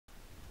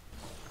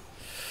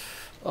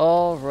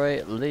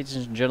Alright, ladies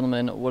and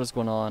gentlemen, what is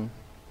going on?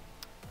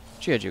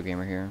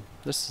 GIGeoGamer here.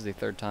 This is the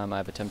third time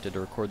I've attempted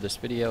to record this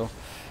video.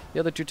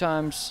 The other two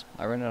times,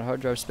 I ran out of hard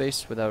drive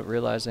space without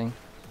realizing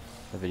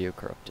the video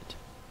corrupted.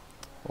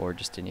 Or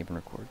just didn't even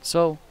record.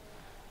 So,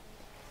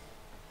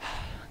 I'm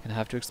gonna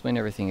have to explain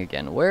everything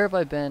again. Where have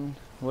I been?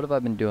 What have I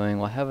been doing?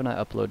 Why haven't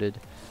I uploaded?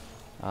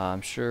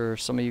 I'm sure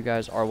some of you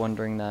guys are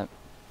wondering that.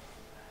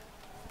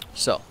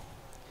 So,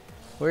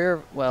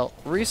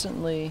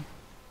 recently,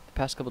 the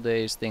past couple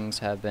days, things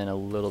have been a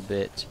little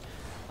bit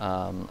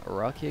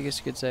rocky, I guess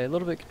you could say, a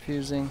little bit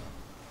confusing.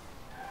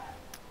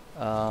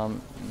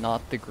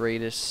 Not the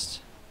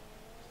greatest,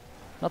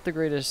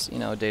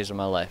 days of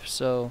my life.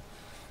 So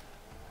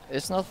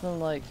it's nothing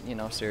like,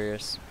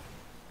 serious,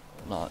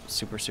 not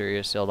super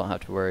serious. Y'all don't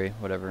have to worry,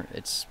 whatever.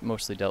 It's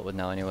mostly dealt with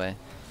now anyway.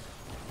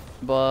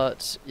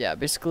 But yeah,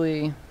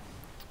 basically,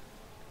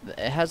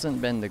 it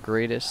hasn't been the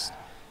greatest.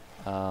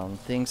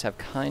 Things have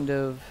kind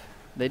of,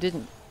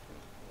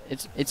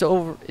 it's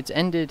over, it's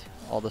ended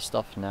all the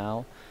stuff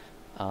now.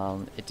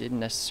 It didn't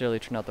necessarily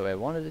turn out the way I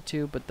wanted it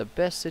to, but the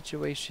best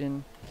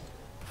situation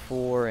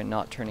for it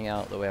not turning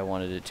out the way I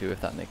wanted it to, if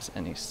that makes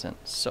any sense.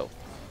 So,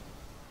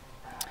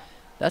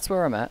 that's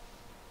where I'm at.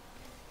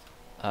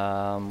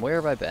 Where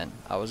have I been?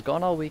 I was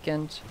gone all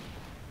weekend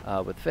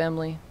with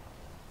family.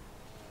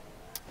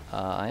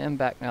 I am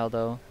back now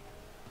though,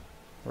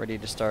 ready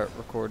to start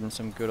recording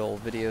some good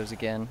old videos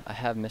again. I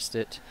have missed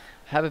it.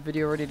 I have a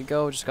video ready to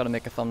go, just gotta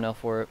make a thumbnail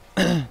for it.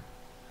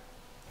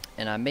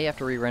 And I may have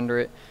to re-render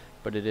it,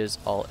 but it is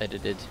all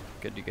edited,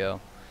 good to go.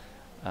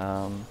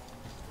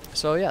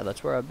 So yeah,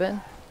 that's where I've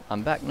been.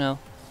 I'm back now,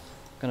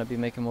 gonna be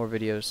making more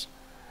videos,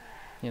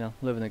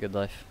 living the good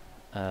life.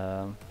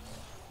 So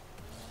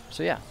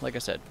yeah, like I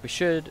said, we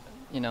should,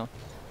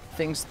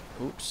 things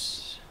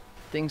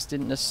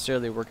didn't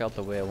necessarily work out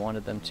the way I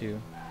wanted them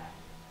to,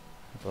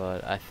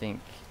 but I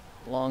think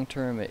long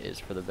term it is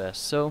for the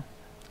best. So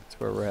that's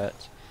where we're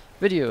at.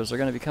 Videos are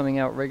going to be coming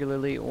out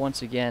regularly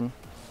once again.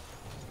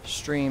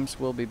 Streams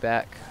will be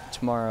back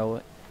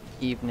tomorrow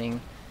evening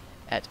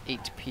at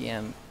 8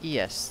 p.m.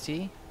 EST.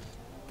 A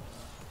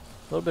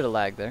little bit of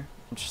lag there,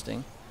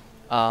 interesting.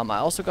 I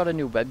also got a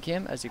new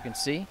webcam, as you can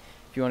see.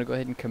 If you want to go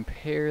ahead and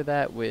compare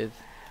that with,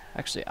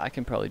 actually I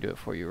can probably do it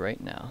for you right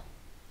now.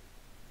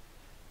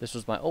 This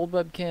was my old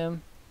webcam,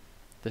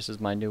 this is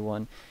my new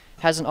one.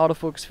 Has an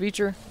autofocus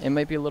feature. It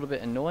might be a little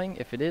bit annoying.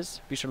 If it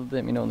is, be sure to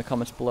let me know in the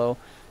comments below.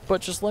 But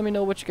just let me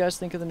know what you guys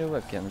think of the new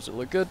webcam. Does it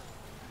look good?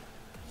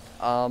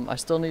 I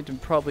still need to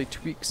probably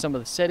tweak some of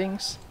the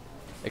settings,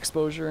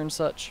 exposure and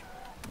such,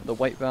 the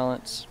white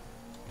balance,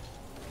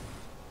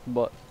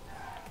 but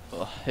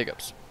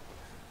hiccups.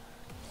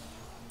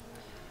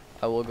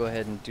 I will go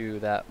ahead and do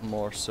that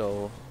more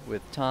so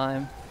with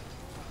time.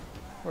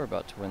 We're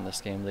about to win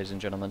this game, ladies and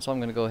gentlemen, so I'm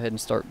going to go ahead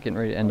and start getting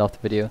ready to end off the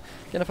video.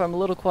 Again, if I'm a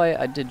little quiet,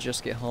 I did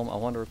just get home. I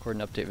wanted to record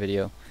an update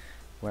video,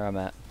 where I'm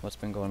at, what's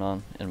been going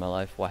on in my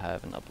life, why I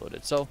haven't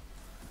uploaded. So,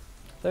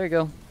 there you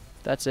go.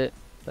 That's it.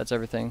 That's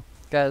everything.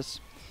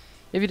 Guys,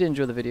 if you did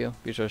enjoy the video,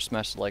 be sure to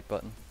smash the like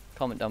button,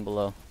 comment down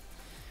below.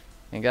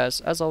 And guys,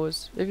 as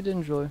always, if you did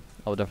enjoy,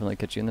 I will definitely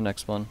catch you in the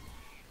next one.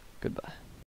 Goodbye.